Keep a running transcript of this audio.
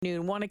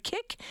Noon. Want to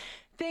kick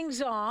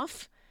things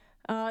off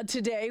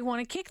today? Want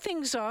to kick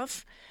things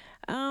off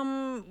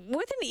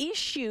with an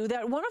issue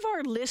that one of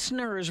our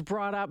listeners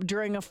brought up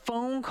during a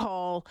phone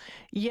call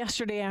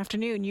yesterday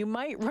afternoon. You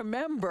might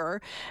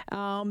remember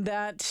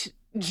that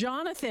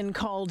Jonathan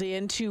called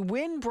in to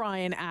win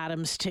Bryan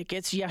Adams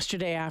tickets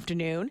yesterday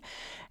afternoon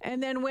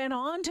and then went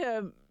on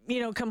to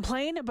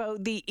complain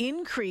about the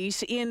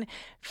increase in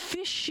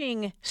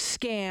phishing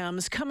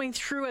scams coming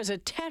through as a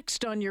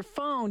text on your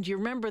phone. Do you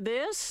remember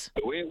this?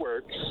 The way it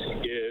works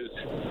is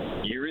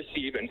you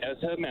receive an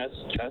SMS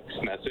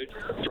text message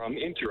from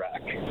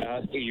Interac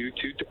asking you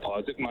to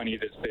deposit money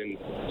that's been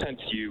sent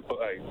to you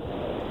by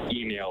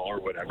email or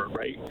whatever,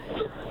 right?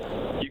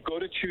 You go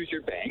to choose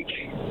your bank,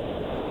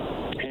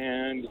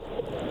 and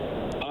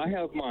I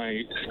have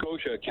my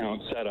Scotia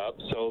account set up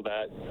so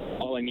that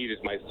all I need is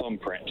my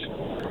thumbprint.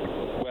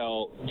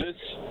 Well, this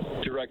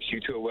directs you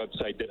to a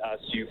website that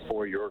asks you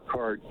for your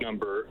card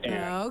number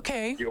and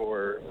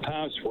your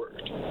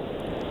password.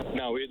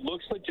 Now, it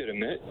looks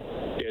legitimate.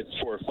 It's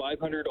for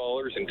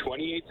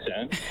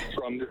 $500.28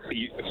 from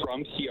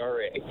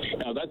CRA.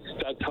 Now,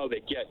 that's how they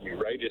get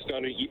you, right? It's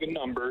not an even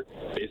number.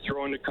 They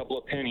throw in a couple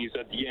of pennies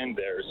at the end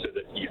there so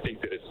that you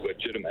think that it's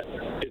legitimate.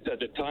 It's at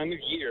the time of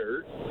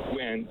year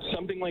when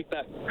something like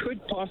that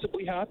could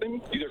possibly happen.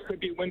 There could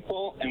be a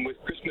windfall, and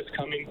with Christmas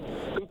coming,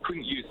 who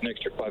couldn't use an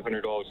extra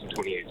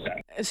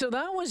 $500.28? So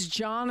that was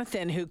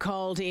Jonathan who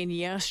called in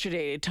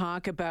yesterday to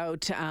talk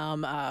about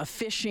a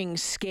phishing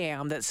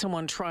scam that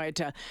someone tried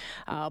to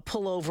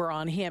pull over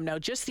on him. Now,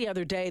 just the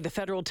other day, the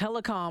federal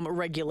telecom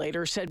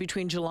regulator said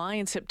between July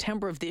and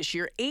September of this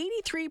year,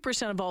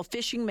 83% of all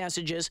phishing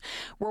messages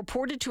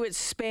reported to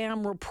its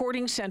spam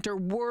reporting center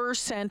were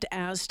sent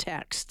as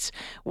texts.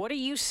 What are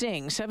you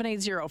seeing?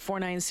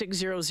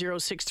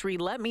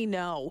 780-496-0063. Let me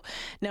know.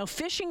 Now,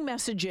 phishing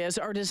messages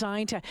are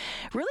designed to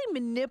really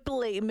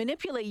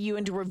manipulate you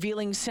into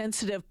revealing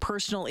sensitive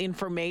personal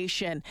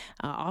information.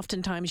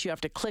 Oftentimes, you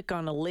have to click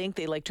on a link.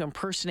 They like to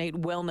impersonate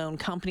well-known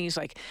companies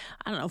like,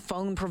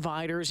 phone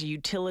providers,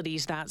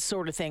 utilities, that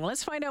sort of thing.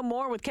 Let's find out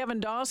more with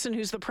Kevin Dawson,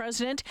 who's the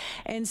president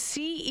and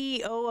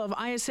CEO of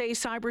ISA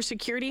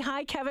Cybersecurity.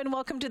 Hi, Kevin.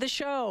 Welcome to the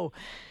show.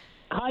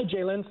 Hi,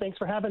 Jalen. Thanks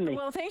for having me.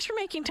 Well, thanks for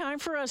making time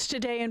for us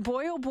today. And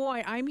boy, oh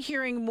boy, I'm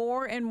hearing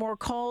more and more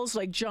calls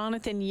like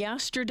Jonathan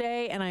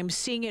yesterday, and I'm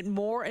seeing it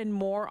more and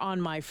more on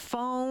my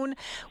phone.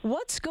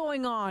 What's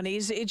going on?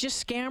 Is it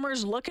just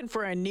scammers looking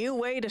for a new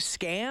way to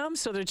scam?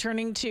 So they're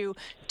turning to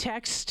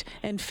text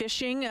and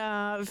phishing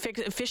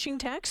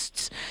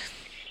texts?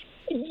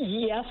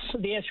 Yes.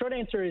 The short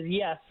answer is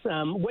yes.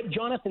 What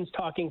Jonathan's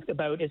talking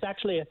about is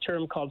actually a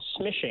term called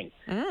smishing,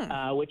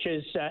 which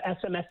is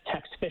SMS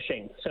text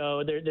phishing.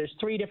 So there's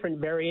three different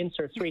variants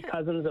or three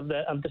cousins of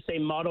the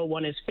same model.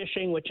 One is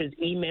phishing, which is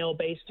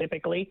email-based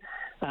typically.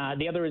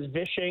 The other is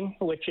vishing,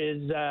 which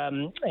is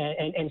and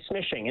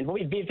smishing. And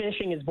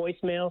vishing is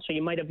voicemail, so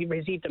you might have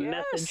received a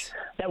message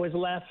that was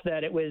left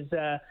that it was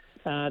the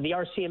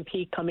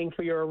RCMP coming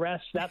for your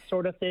arrest, that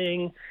sort of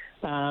thing.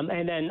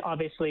 And then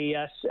obviously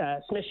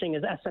smishing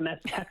is SMS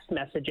text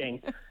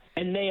messaging.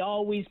 And they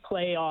always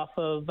play off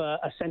of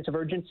a sense of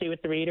urgency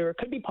with the reader. It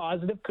could be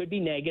positive, could be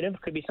negative,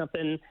 could be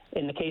something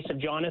in the case of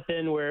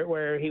Jonathan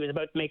where he was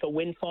about to make a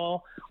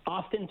windfall.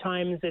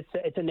 Oftentimes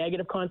it's a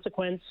negative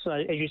consequence.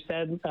 As you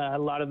said, a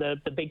lot of the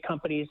big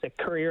companies, the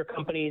courier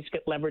companies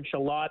get leveraged a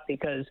lot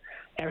because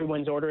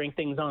everyone's ordering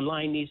things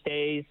online these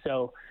days.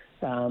 So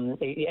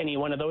any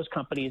one of those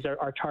companies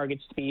are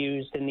targets to be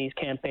used in these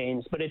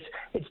campaigns. But it's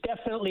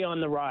definitely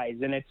on the rise,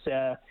 and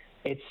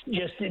it's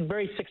just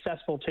very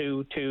successful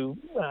to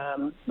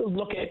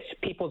look at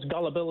people's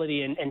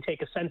gullibility and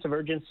take a sense of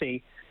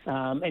urgency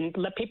and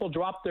let people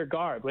drop their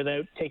guard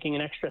without taking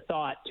an extra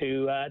thought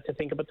to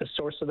think about the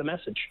source of the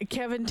message.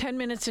 Kevin, 10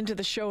 minutes into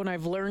the show, and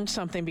I've learned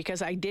something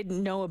because I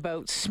didn't know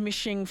about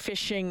smishing,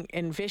 phishing,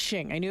 and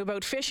vishing. I knew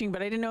about phishing,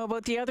 but I didn't know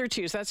about the other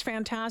two. So that's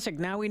fantastic.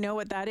 Now we know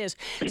what that is.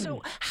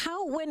 So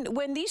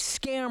when these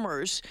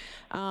scammers,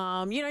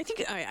 I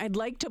think I'd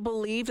like to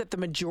believe that the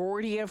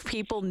majority of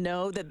people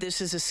know that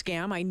this is a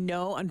scam. I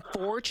know,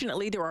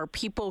 unfortunately, there are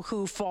people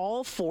who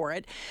fall for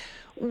it.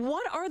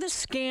 What are the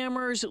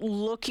scammers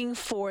looking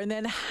for, and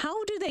then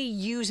how do they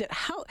use it?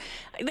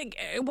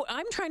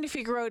 I'm trying to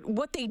figure out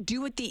what they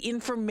do with the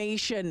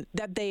information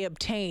that they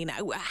obtain.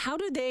 How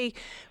do they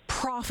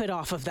profit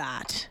off of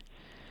that?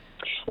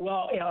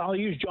 Well, I'll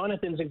use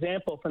Jonathan's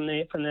example from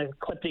the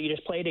clip that you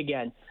just played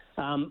again.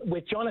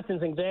 With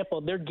Jonathan's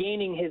example, they're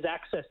gaining his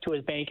access to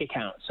his bank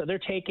account. So they're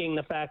taking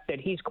the fact that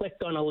he's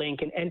clicked on a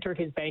link and entered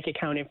his bank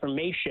account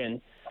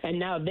information, and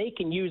now they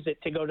can use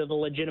it to go to the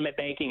legitimate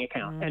banking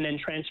account and then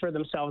transfer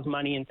themselves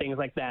money and things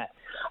like that.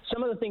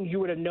 Some of the things you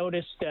would have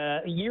noticed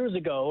years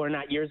ago, or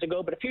not years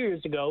ago, but a few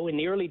years ago, in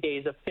the early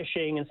days of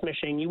phishing and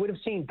smishing, you would have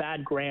seen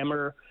bad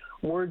grammar,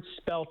 words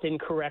spelt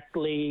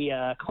incorrectly,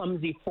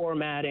 clumsy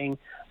formatting.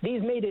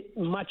 These made it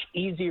much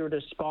easier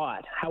to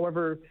spot.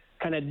 However,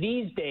 kind of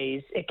these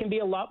days, it can be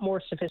a lot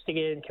more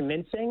sophisticated and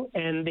convincing,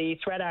 and the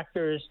threat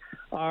actors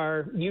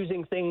are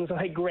using things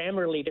like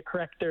Grammarly to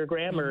correct their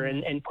grammar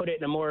and put it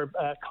in a more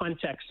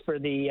context for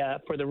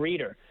the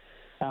reader.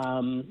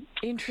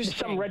 Interesting.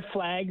 Some red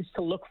flags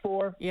to look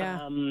for.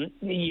 Yeah.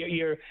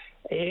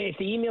 If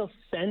the email's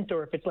sent,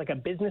 or if it's like a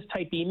business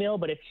type email,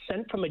 but it's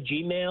sent from a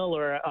Gmail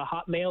or a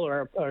Hotmail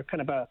or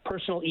kind of a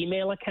personal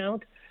email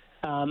account,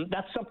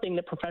 that's something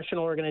that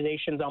professional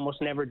organizations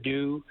almost never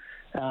do.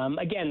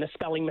 Again, the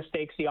spelling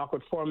mistakes, the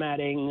awkward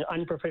formatting,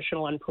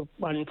 unprofessional,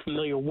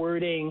 unfamiliar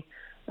wording.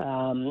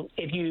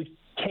 If you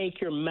take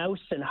your mouse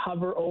and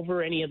hover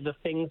over any of the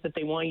things that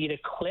they want you to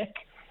click,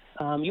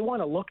 you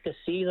want to look to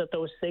see that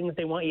those things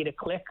they want you to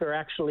click are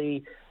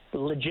actually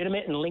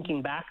legitimate and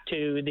linking back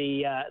to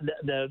the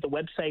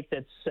website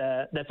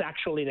that's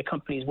actually the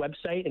company's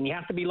website. And you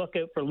have to be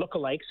looking for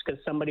lookalikes,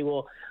 because somebody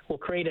will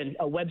create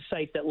a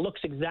website that looks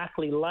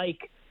exactly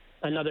like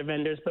another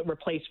vendor's but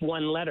replace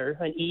one letter.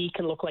 An E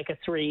can look like a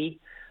 3.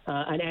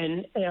 An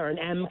N or an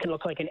M can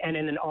look like an N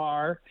and an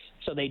R.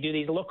 So they do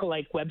these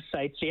lookalike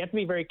websites. So you have to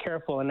be very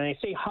careful. And when I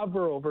say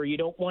hover over, you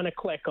don't want to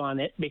click on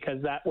it,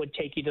 because that would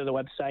take you to the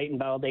website and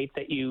validate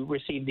that you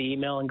received the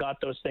email and got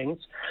those things.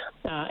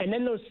 And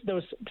then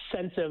those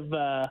sense of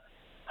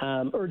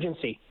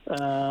urgency,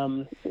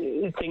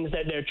 things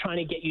that they're trying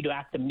to get you to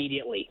act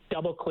immediately.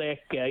 Double click,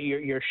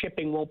 your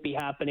shipping won't be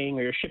happening,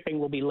 or your shipping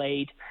will be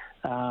late.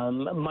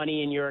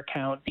 Money in your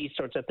account, these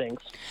sorts of things.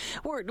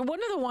 One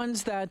of the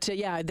ones that,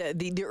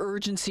 the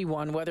urgency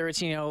one, whether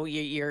it's,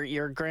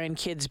 your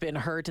grandkid's been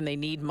hurt and they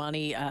need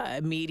money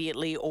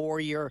immediately, or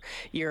your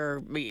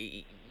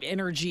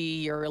energy,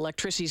 your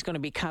electricity is going to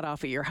be cut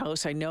off at your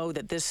house. I know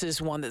that this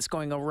is one that's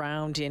going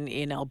around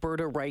in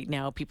Alberta right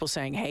now. People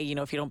saying, hey,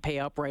 if you don't pay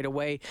up right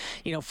away,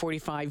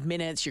 45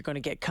 minutes, you're going to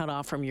get cut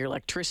off from your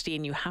electricity,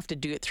 and you have to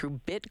do it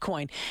through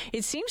Bitcoin.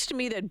 It seems to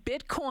me that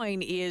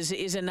Bitcoin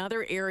is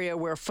another area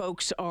where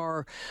folks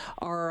are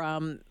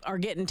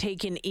getting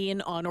taken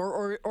in on,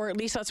 or at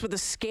least that's what the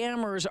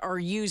scammers are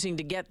using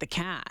to get the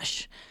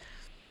cash.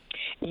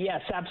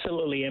 Yes,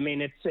 absolutely. I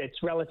mean,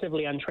 it's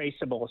relatively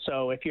untraceable.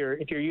 So if you're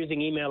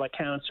using email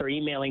accounts or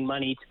emailing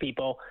money to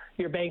people,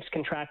 your banks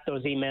can track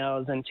those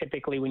emails. And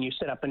typically, when you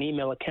set up an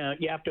email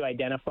account, you have to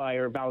identify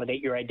or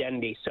validate your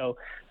identity. So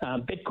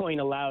Bitcoin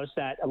allows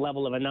that a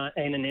level of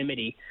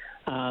anonymity.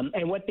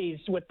 And what these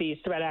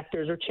threat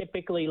actors are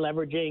typically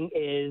leveraging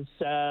is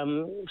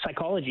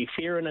psychology,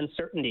 fear, and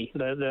uncertainty.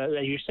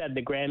 As you said,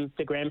 the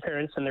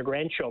grandparents and their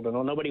grandchildren.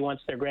 Well, nobody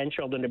wants their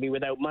grandchildren to be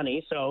without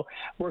money, so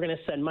we're going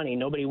to send money.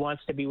 Nobody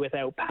wants to be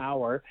without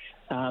power.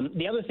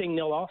 The other thing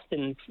they'll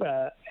often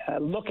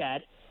look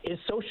at is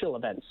social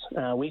events.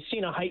 We've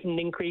seen a heightened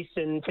increase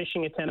in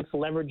phishing attempts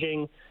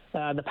leveraging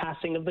the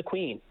passing of the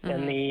Queen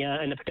and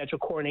the potential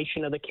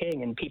coronation of the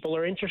King, and people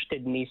are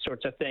interested in these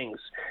sorts of things.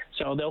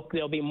 So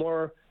they'll be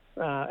more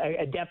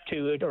adept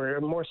to it,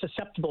 or more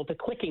susceptible to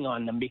clicking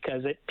on them,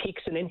 because it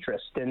piques an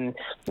interest. And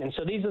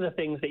so these are the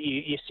things that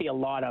you see a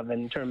lot of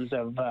in terms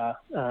of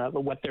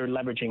what they're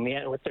leveraging,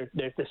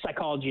 the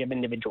psychology of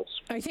individuals.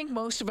 I think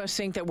most of us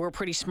think that we're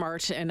pretty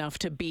smart enough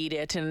to beat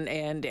it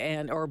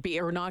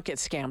or not get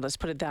scammed. Let's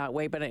put it that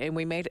way. And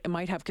we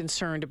might have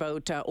concern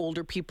about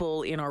older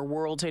people in our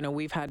world. I know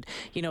we've had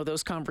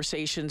those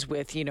conversations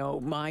with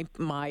my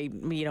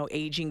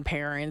aging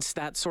parents,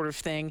 that sort of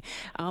thing.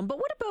 But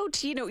what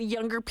about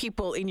younger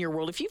people in your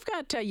world? If you've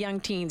got young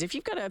teens, if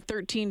you've got a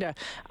 13 to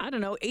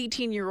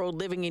 18-year-old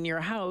living in your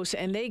house,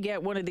 and they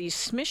get one of these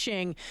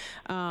smishing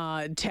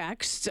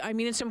texts, I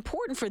mean, it's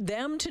important for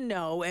them to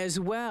know as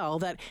well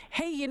that,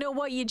 hey, you know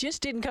what, you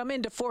just didn't come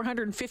into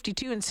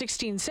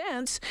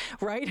 $452.16,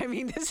 right? I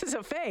mean, this is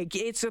a fake.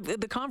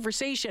 The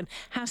conversation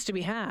has to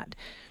be had.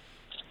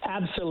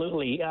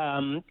 Absolutely.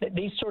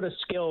 These sort of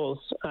skills,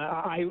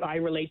 I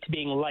relate to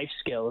being life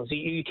skills.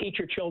 You teach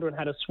your children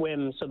how to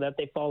swim so that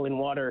they fall in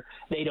water,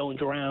 they don't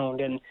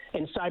drown. And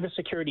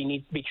cybersecurity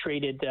needs to be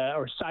treated,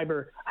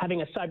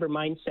 having a cyber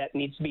mindset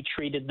needs to be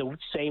treated the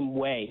same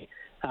way.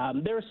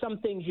 There are some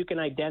things you can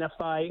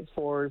identify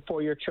for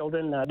your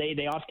children.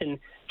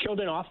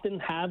 Children often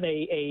have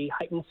a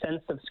heightened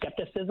sense of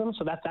skepticism,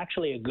 so that's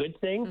actually a good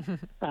thing.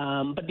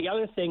 But the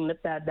other thing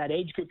that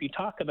age group you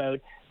talk about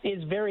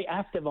is very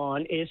active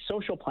on is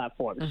social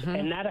platforms,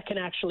 and that can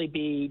actually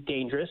be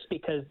dangerous,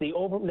 because the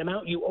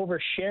amount you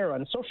overshare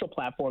on social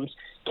platforms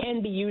can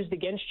be used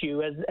against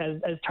you as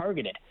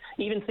targeted.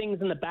 Even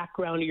things in the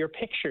background of your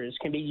pictures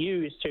can be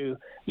used you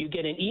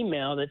get an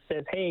email that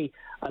says, hey,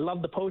 I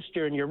love the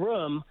poster in your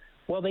room.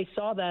 Well, they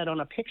saw that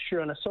on a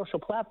picture on a social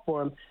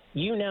platform.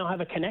 You now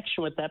have a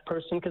connection with that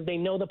person because they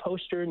know the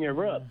poster in your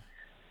room.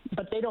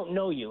 But they don't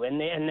know you,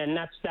 and then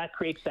that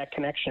creates that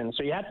connection.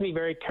 So you have to be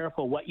very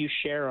careful what you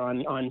share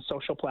on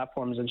social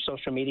platforms and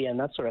social media and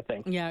that sort of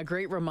thing. Yeah,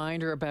 great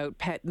reminder about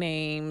pet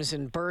names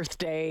and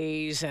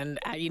birthdays and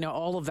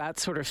all of that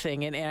sort of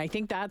thing. And I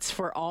think that's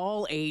for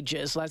all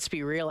ages. Let's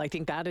be real. I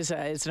think that is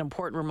an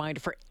important reminder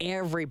for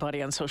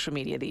everybody on social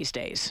media these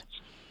days.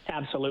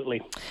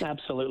 Absolutely.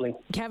 Absolutely.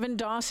 Kevin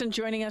Dawson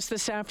joining us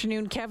this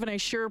afternoon. Kevin, I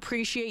sure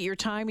appreciate your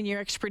time and your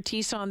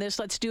expertise on this.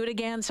 Let's do it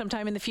again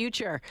sometime in the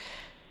future.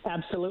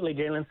 Absolutely,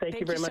 Jalen. Thank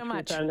you very much so for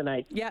your time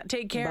tonight. Yeah,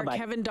 take care. Bye-bye.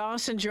 Kevin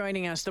Dawson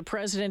joining us, the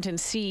president and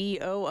CEO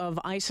of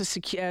ISA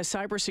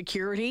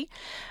Cybersecurity.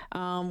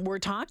 We're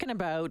talking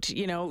about,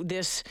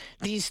 these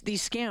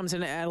scams,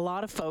 and a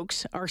lot of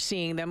folks are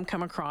seeing them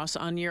come across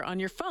on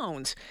your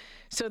phones.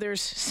 So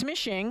there's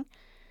smishing,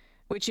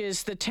 which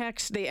is the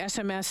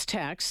SMS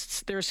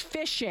texts. There's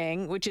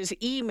phishing, which is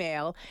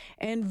email,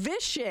 and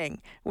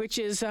vishing, which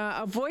is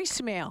a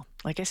voicemail.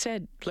 Like I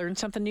said, learn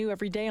something new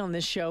every day on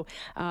this show.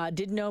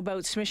 Didn't know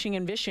about smishing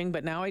and vishing,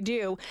 but now I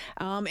do.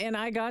 And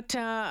I got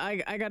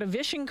a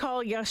vishing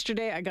call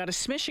yesterday. I got a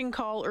smishing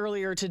call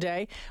earlier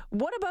today.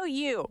 What about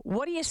you?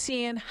 What are you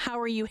seeing? How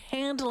are you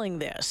handling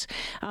this?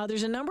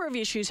 There's a number of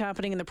issues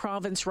happening in the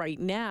province right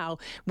now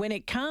when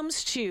it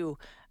comes to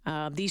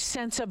these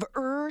sense of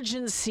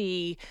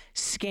urgency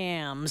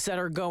scams that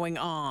are going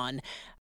on.